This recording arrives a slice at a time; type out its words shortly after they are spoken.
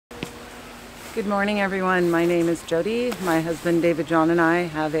Good morning, everyone. My name is Jody. My husband David John and I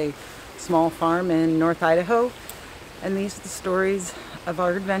have a small farm in North Idaho, and these are the stories of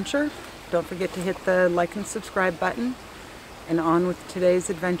our adventure. Don't forget to hit the like and subscribe button, and on with today's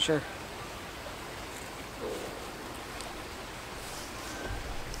adventure.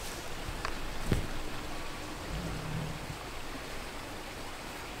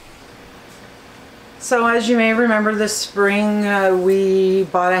 So as you may remember, this spring we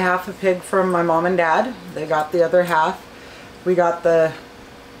bought a half a pig from my mom and dad. They got the other half. We got the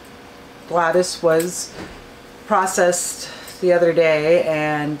Gladys was processed the other day,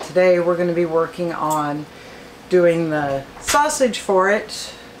 and today we're going to be working on doing the sausage for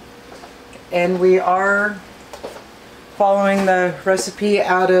it. And we are following the recipe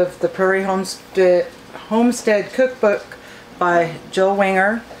out of the Prairie Homestead cookbook by Jill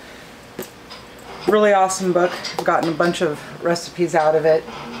Winger. Really awesome book. I've gotten a bunch of recipes out of it.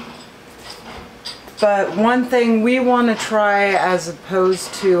 But one thing we want to try, as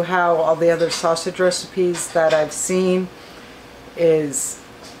opposed to how all the other sausage recipes that I've seen, is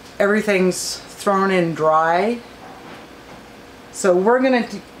everything's thrown in dry. So we're going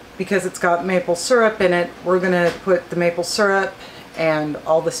to, because it's got maple syrup in it, we're going to put the maple syrup and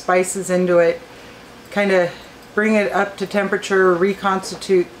all the spices into it, kind of bring it up to temperature,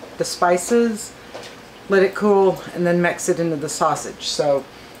 reconstitute the spices, let it cool, and then mix it into the sausage. So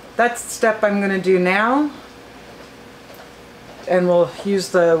that's the step I'm going to do now. And we'll use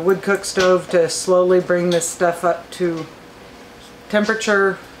the wood cook stove to slowly bring this stuff up to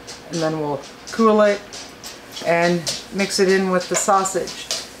temperature, and then we'll cool it and mix it in with the sausage.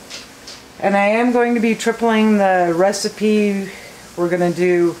 And I am going to be tripling the recipe. We're going to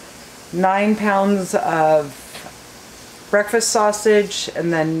do 9 pounds of breakfast sausage,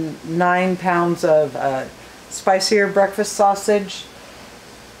 and then 9 pounds of spicier breakfast sausage,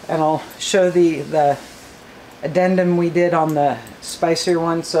 and I'll show the addendum we did on the spicier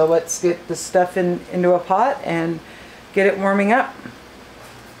one. So let's get the stuff into a pot and get it warming up.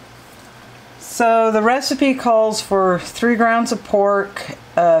 So the recipe calls for 3 grounds of pork,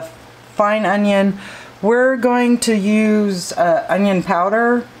 a fine onion. We're going to use onion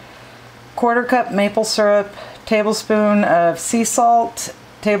powder, 1/4 cup maple syrup, tablespoon of sea salt,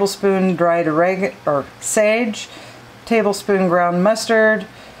 tablespoon dried oregano or sage, tablespoon ground mustard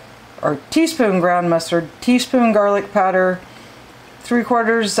or teaspoon ground mustard, teaspoon garlic powder,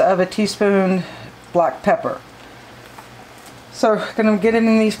 3/4 of a teaspoon black pepper. So we're going to get it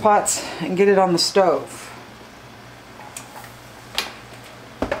in these pots and get it on the stove.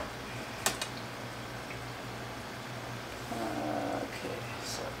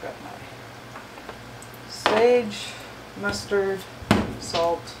 Sage, mustard,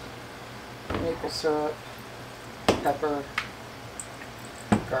 salt, maple syrup, pepper,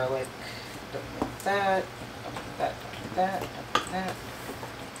 garlic. Don't need that, don't need that, don't need that, don't need that.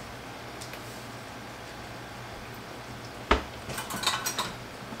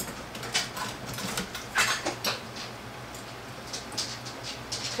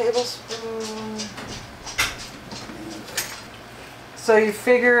 Tablespoon. So you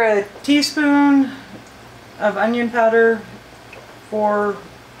figure a teaspoon of onion powder for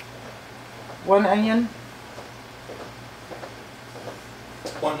 1 onion.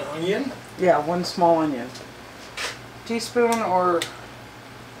 1 onion? Yeah, 1 small onion. Teaspoon or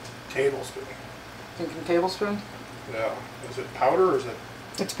tablespoon? Thinking tablespoon? Yeah. Is it powder or is it?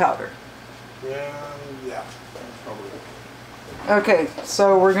 It's powder. Yeah. Probably. Okay,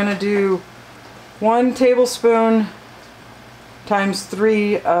 so we're gonna do 1 tablespoon times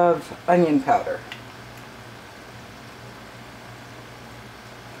 3 of onion powder.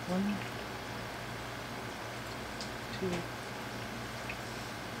 1, 2,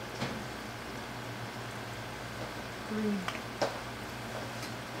 3.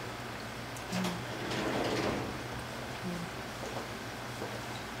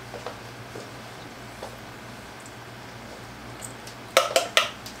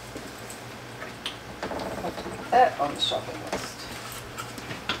 I'll put that on the shopping list.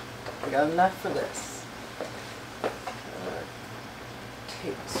 We got enough for this.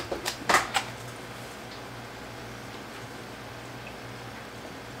 Tablespoon.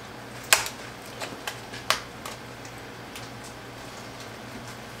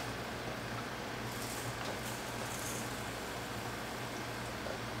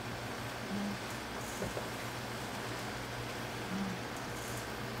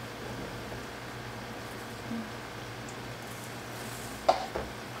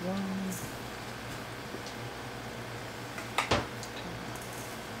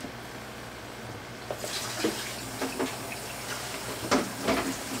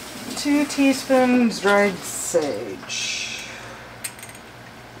 2 teaspoons dried sage.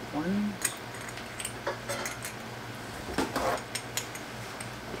 1,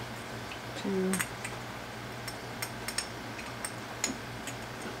 2,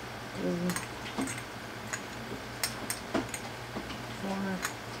 3, 4,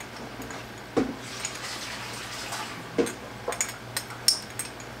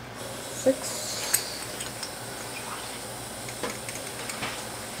 6.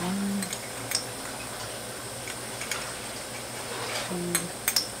 1, 2,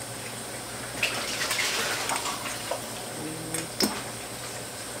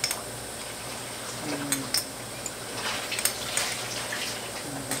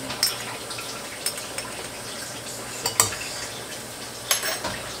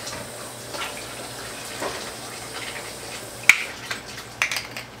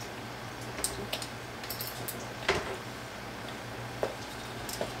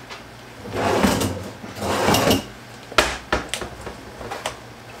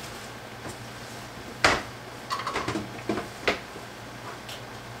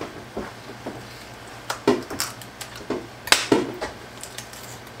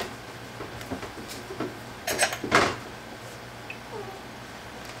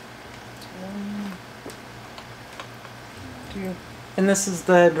 2. And this is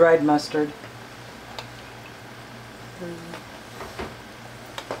the dried mustard. 3,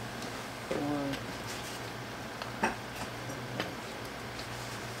 4,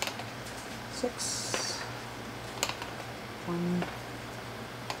 6. 1,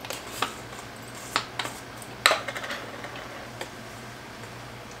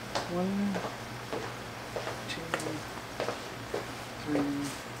 1, 2, 3,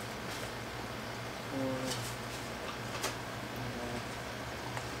 4,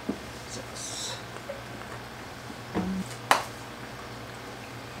 6.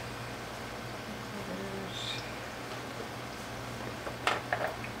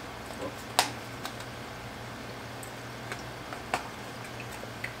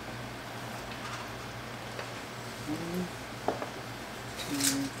 One, 2,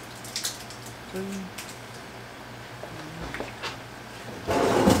 3. 3.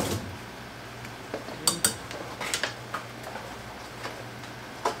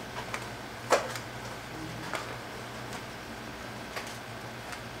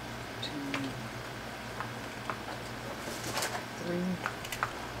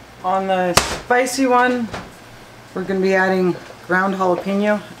 On the spicy one, we're going to be adding ground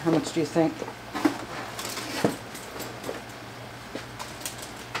jalapeno. How much do you think?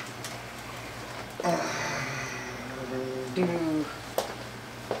 Do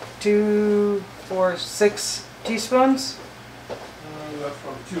 2, 4, 6 teaspoons? That's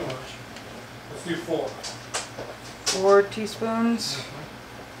probably too much. Let's do 4. 4 teaspoons.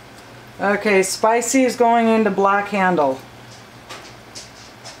 Okay, spicy is going into black handle.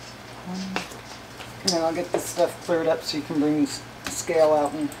 And then I'll get this stuff cleared up so you can bring the scale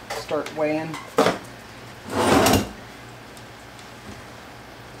out and start weighing.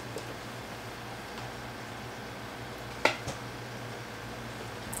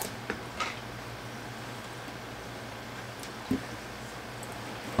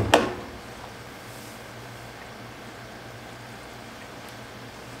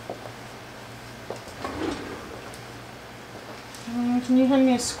 Can you hand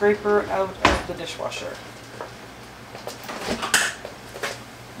me a scraper out of the dishwasher?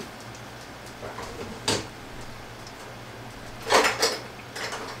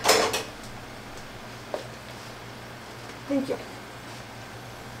 Thank you.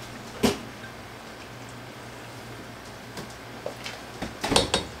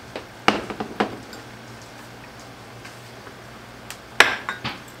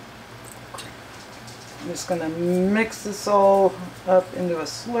 I'm just going to mix this all up into a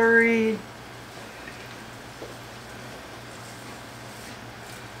slurry.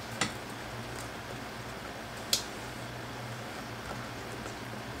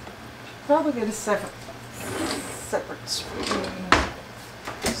 Probably get a separate spoon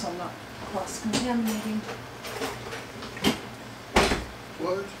so I'm not cross-contaminating.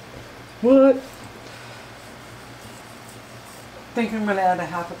 What? I think I'm going to add a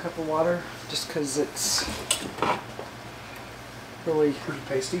half a cup of water just because it's really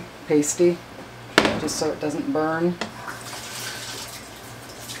Pretty pasty, just so it doesn't burn.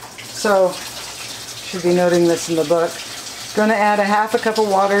 So, should be noting this in the book. Going to add a half a cup of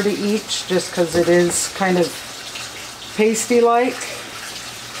water to each just because it is kind of pasty-like.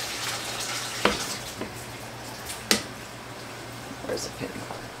 Where's the pin?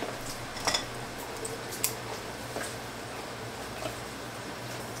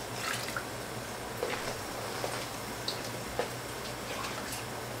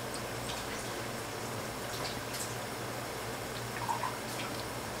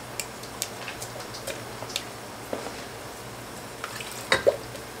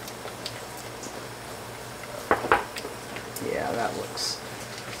 Yeah, that looks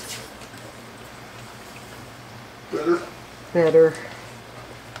Better? better.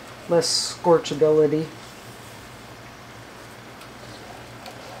 Less scorchability.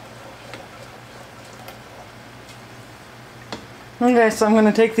 Okay, so I'm going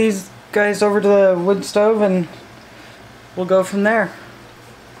to take these guys over to the wood stove and we'll go from there.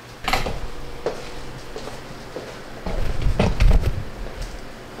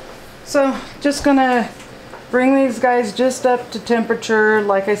 So, just going to bring these guys just up to temperature,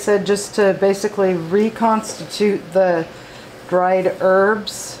 like I said, just to basically reconstitute the dried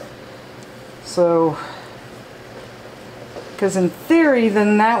herbs. So, because in theory,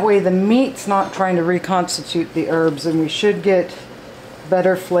 then that way the meat's not trying to reconstitute the herbs and we should get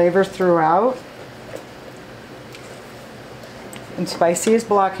better flavor throughout. And spicy as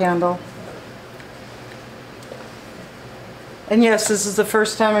block handle. And yes, this is the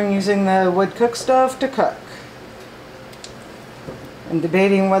first time I'm using the wood cook stove to cook. I'm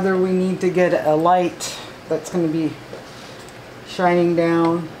debating whether we need to get a light that's going to be shining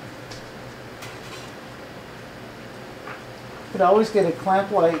down. Could always get a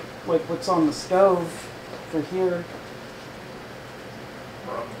clamp light like what's on the stove for here.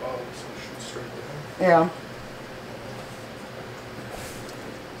 We're on the bottom, so it should straight down. Yeah.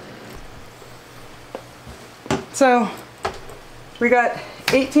 So we got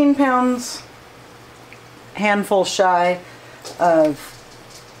 18 pounds, handful shy of,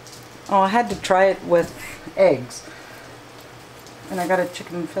 oh, I had to try it with eggs. And I got a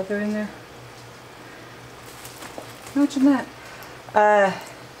chicken feather in there. Imagine that.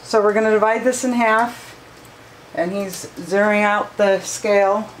 So we're going to divide this in half. And he's zeroing out the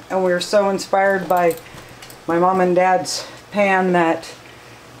scale. And we were so inspired by my mom and dad's pan that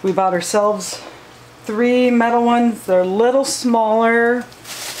we bought ourselves 3 metal ones. They're a little smaller.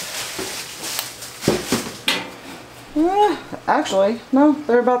 Actually, no,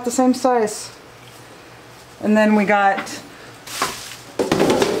 they're about the same size. And then we got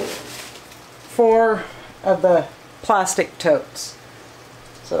 4 of the plastic totes.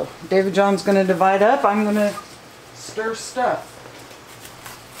 So David John's going to divide up. I'm going to stir stuff.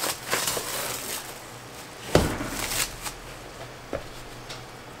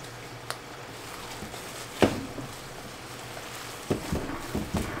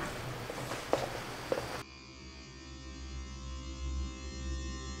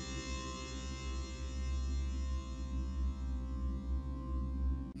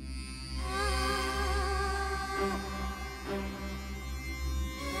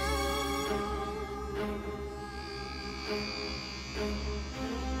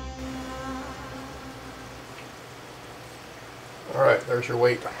 Alright, there's your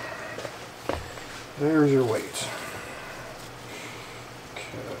weight. There's your weight. Okay.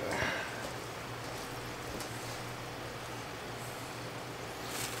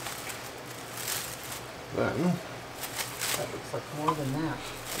 Then, That looks like more than that.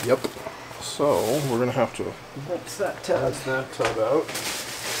 yep. So, we're going to have to What's that tub? that's that tub out.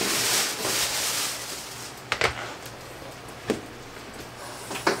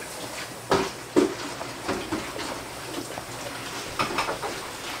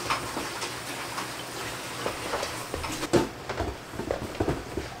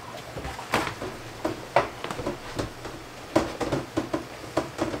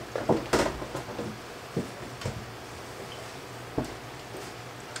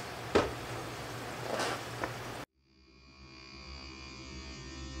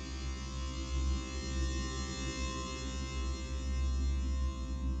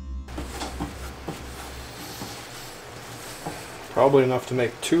 Probably enough to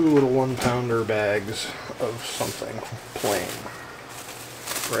make 2 little 1-pounder bags of something plain.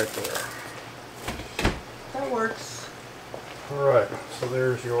 Right there. That works. Alright, so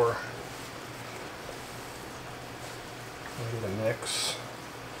there's your the mix.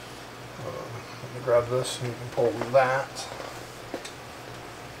 Let me grab this and you can pull that.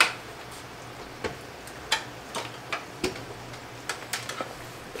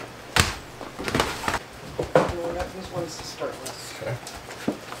 We got these ones to start with. Okay.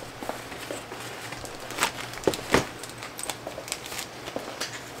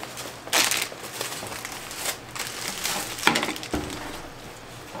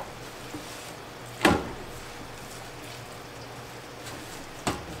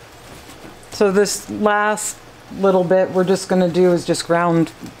 So this last little bit we're just going to do is just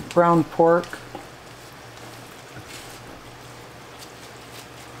ground pork.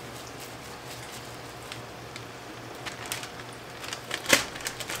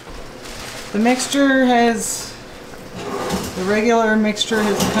 The mixture the regular mixture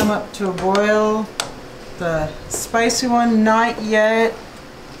has come up to a boil. The spicy one, not yet,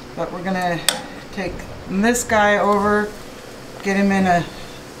 but we're gonna take this guy over, get him in a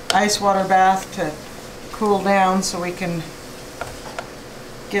ice water bath to cool down so we can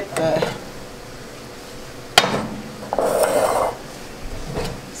get the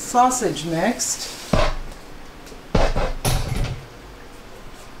sausage mixed.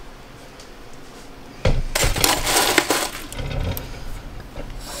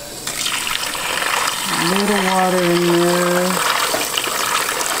 A little water in there.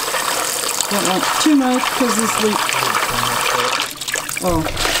 Don't want too much because this leak. Oh.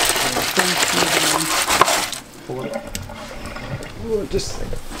 Oh, just a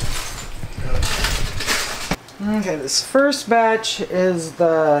second. Okay, this first batch is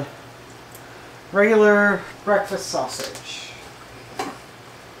the regular breakfast sausage.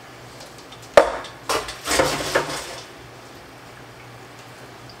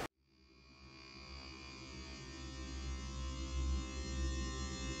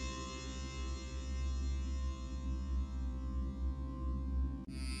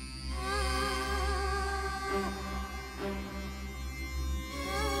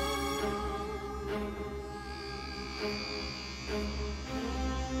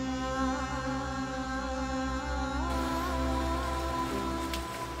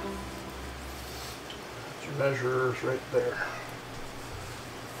 Measures right there.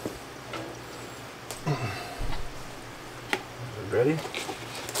 Is it ready?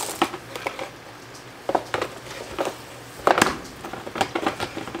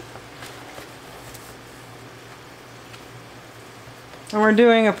 And we're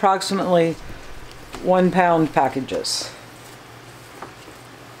doing approximately 1 pound packages.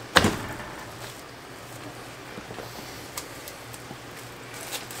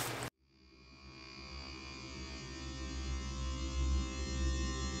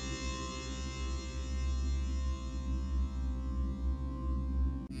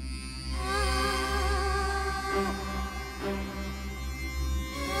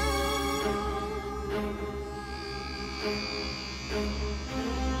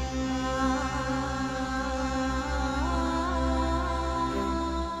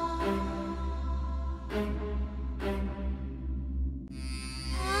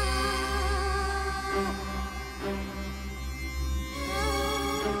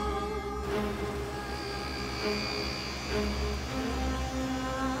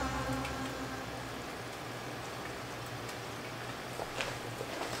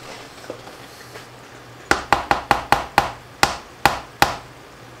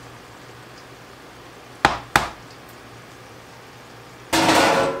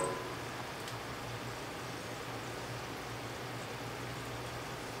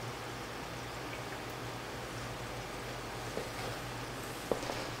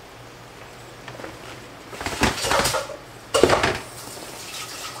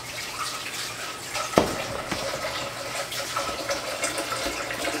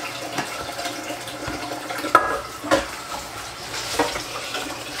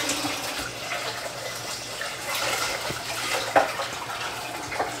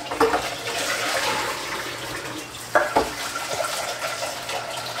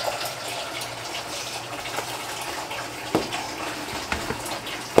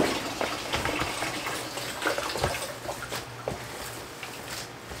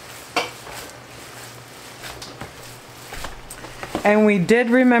 And we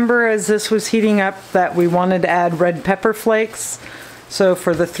did remember as this was heating up that we wanted to add red pepper flakes. So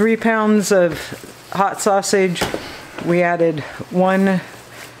for the 3 pounds of hot sausage, we added 1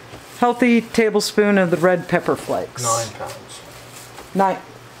 healthy tablespoon of the red pepper flakes. 9 pounds.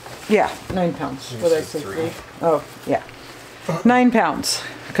 9 pounds. You What did I said say? 3. Oh, yeah. 9 pounds,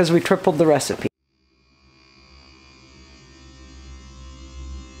 because we tripled the recipe.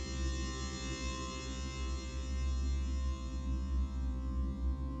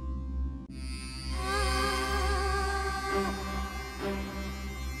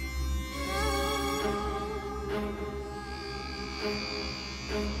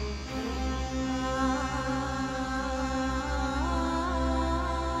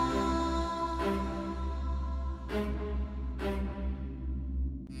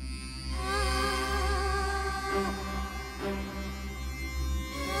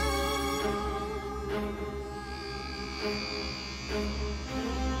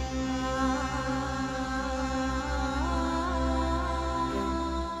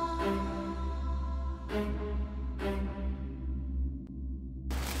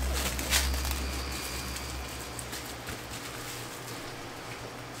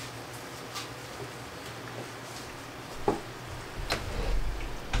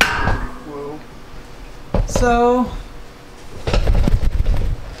 So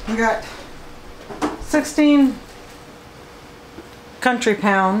we got 16 country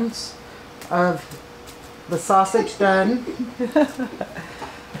pounds of the sausage done.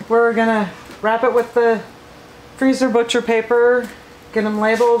 We're gonna wrap it with the freezer butcher paper, get them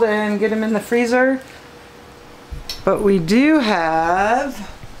labeled and get them in the freezer. But we do have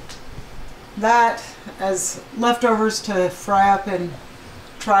that as leftovers to fry up and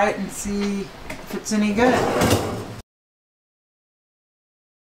try it and see if it's any good.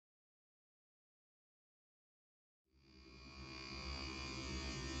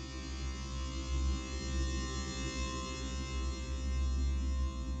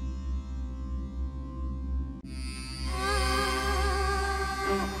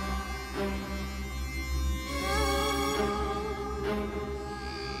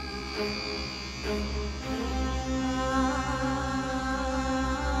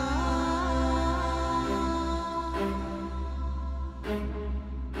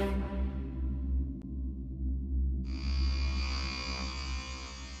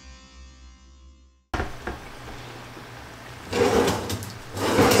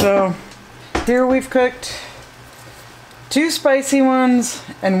 So here we've cooked 2 spicy ones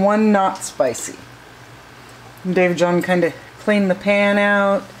and 1 not spicy. And David John kind of cleaned the pan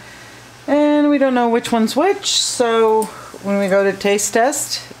out and we don't know which one's which, so when we go to taste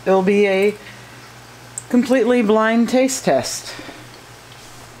test, it'll be a completely blind taste test.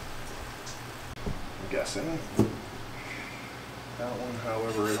 I'm guessing. That one,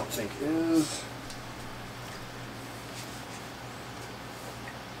 however, I don't think is.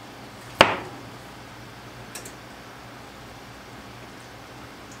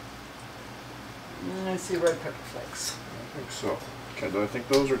 I see red pepper flakes. I think so. Okay, I think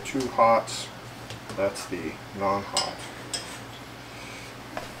those are 2 hots. That's the non-hot.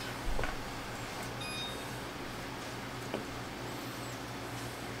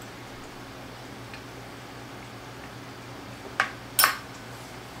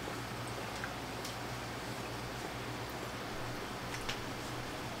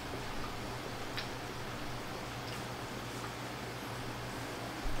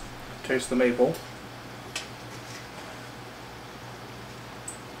 Taste the maple.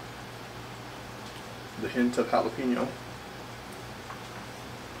 The hint of jalapeno.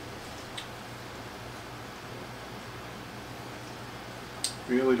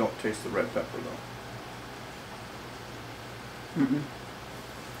 Really don't taste the red pepper though. Mm-mm.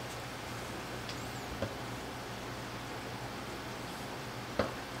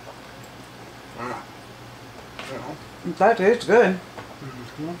 Ah. Well. That tastes good.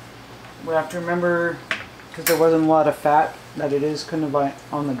 Mm-hmm. We have to remember, because there wasn't a lot of fat, that it is kind of like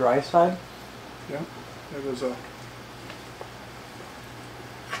on the dry side. Yeah, it was a...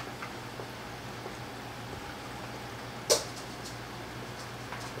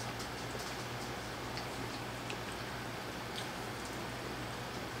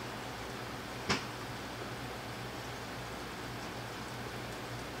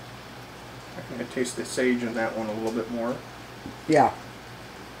 I can taste the sage in that one a little bit more. Yeah.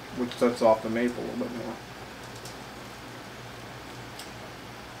 Which sets off the maple a little bit more.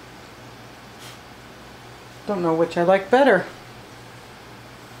 Don't know which I like better.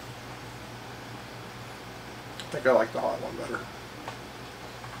 I think I like the hot one better.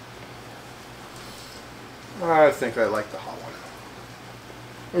 I think I like the hot one.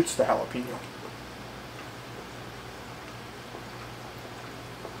 It's the jalapeno.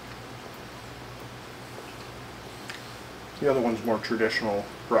 The other one's more traditional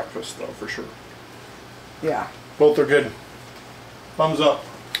breakfast though, for sure. Yeah. Both are good. Thumbs up.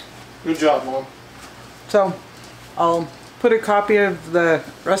 Good job, Mom. So, I'll put a copy of the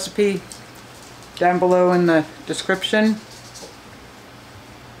recipe down below in the description.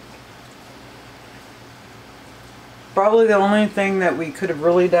 Probably the only thing that we could have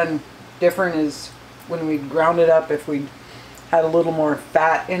really done different is when we ground it up, if we had a little more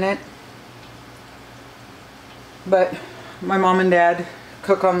fat in it. But my mom and dad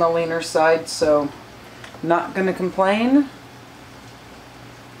cook on the leaner side, so not gonna complain.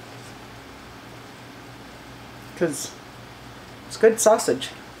 Because it's good sausage.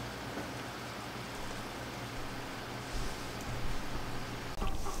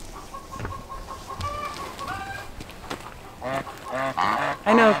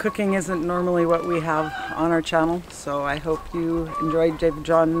 I know cooking isn't normally what we have on our channel, so I hope you enjoyed David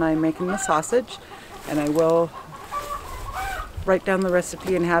John and I making the sausage, and I will write down the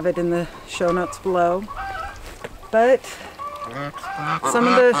recipe and have it in the show notes below. But some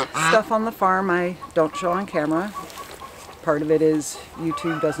of the stuff on the farm I don't show on camera. Part of it is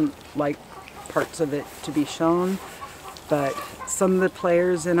YouTube doesn't like parts of it to be shown, but some of the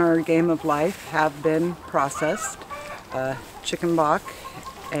players in our game of life have been processed. Chicken bok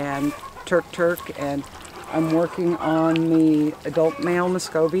and turk, and I'm working on the adult male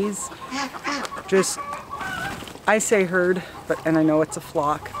Muscovies. Just, I say herd, and I know it's a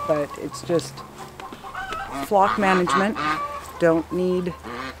flock, but it's just flock management. Don't need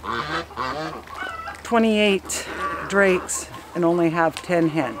 28 drakes and only have 10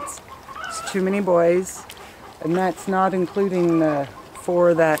 hens. It's too many boys, and that's not including the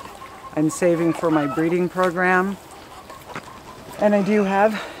 4 that I'm saving for my breeding program. And I do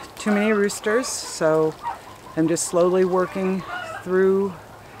have too many roosters, so I'm just slowly working through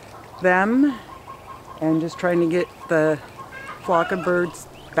them and just trying to get the flock of birds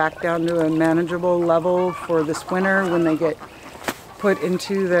back down to a manageable level for this winter when they get put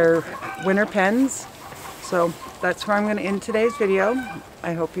into their winter pens. So that's where I'm going to end today's video.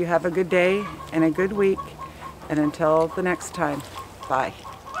 I hope you have a good day and a good week, and until the next time, bye.